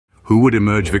Who would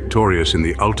emerge victorious in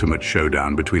the ultimate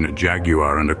showdown between a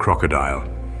jaguar and a crocodile?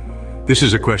 This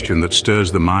is a question that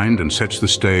stirs the mind and sets the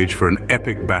stage for an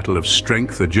epic battle of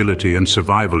strength, agility, and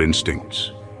survival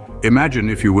instincts. Imagine,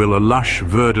 if you will, a lush,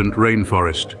 verdant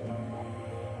rainforest.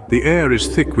 The air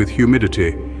is thick with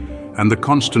humidity, and the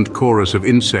constant chorus of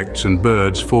insects and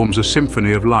birds forms a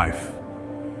symphony of life.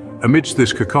 Amidst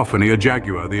this cacophony, a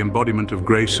jaguar, the embodiment of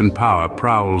grace and power,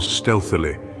 prowls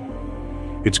stealthily.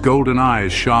 Its golden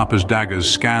eyes, sharp as daggers,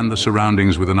 scan the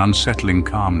surroundings with an unsettling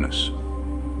calmness.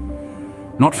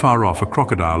 Not far off, a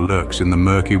crocodile lurks in the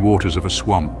murky waters of a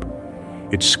swamp,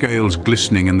 its scales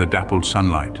glistening in the dappled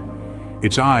sunlight.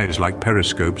 Its eyes, like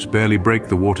periscopes, barely break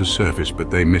the water's surface,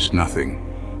 but they miss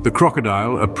nothing. The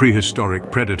crocodile, a prehistoric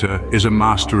predator, is a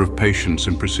master of patience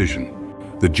and precision.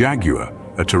 The jaguar,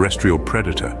 a terrestrial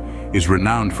predator, is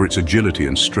renowned for its agility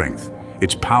and strength.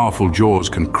 Its powerful jaws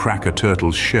can crack a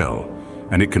turtle's shell,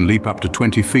 and it can leap up to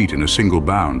 20 feet in a single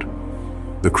bound.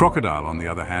 The crocodile, on the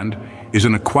other hand, is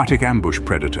an aquatic ambush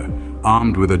predator,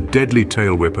 armed with a deadly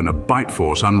tail whip and a bite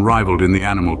force unrivaled in the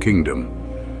animal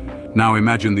kingdom. Now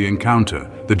imagine the encounter.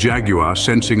 The jaguar,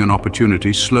 sensing an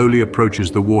opportunity, slowly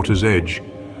approaches the water's edge.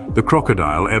 The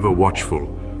crocodile, ever watchful,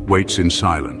 waits in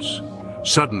silence.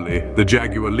 Suddenly, the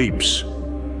jaguar leaps.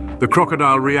 The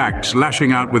crocodile reacts,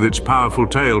 lashing out with its powerful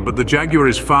tail, but the jaguar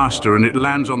is faster and it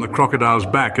lands on the crocodile's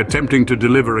back, attempting to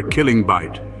deliver a killing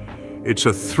bite. It's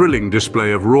a thrilling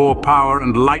display of raw power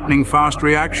and lightning-fast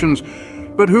reactions.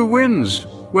 But who wins?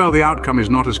 Well, the outcome is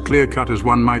not as clear-cut as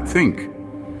one might think.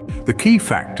 The key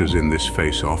factors in this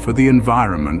face-off are the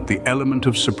environment, the element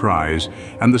of surprise,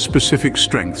 and the specific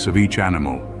strengths of each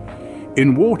animal.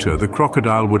 In water, the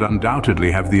crocodile would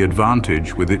undoubtedly have the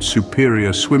advantage with its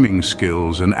superior swimming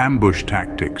skills and ambush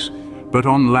tactics. But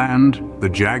on land, the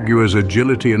jaguar's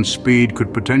agility and speed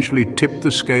could potentially tip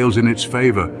the scales in its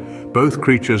favor. Both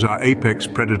creatures are apex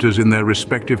predators in their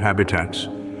respective habitats.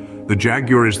 The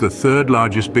jaguar is the third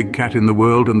largest big cat in the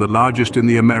world and the largest in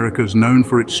the Americas, known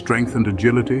for its strength and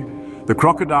agility. The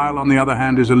crocodile, on the other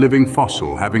hand, is a living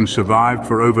fossil, having survived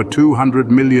for over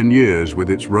 200 million years with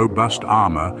its robust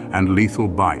armor and lethal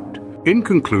bite. In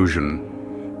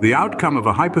conclusion, the outcome of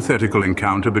a hypothetical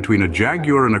encounter between a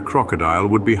jaguar and a crocodile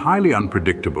would be highly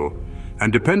unpredictable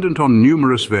and dependent on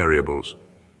numerous variables.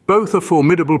 Both are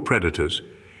formidable predators,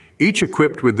 each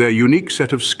equipped with their unique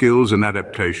set of skills and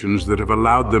adaptations that have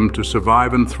allowed them to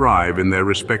survive and thrive in their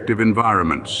respective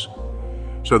environments.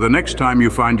 So the next time you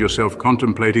find yourself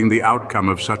contemplating the outcome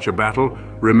of such a battle,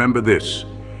 remember this: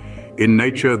 in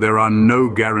nature there are no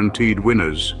guaranteed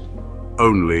winners,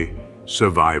 only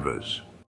survivors.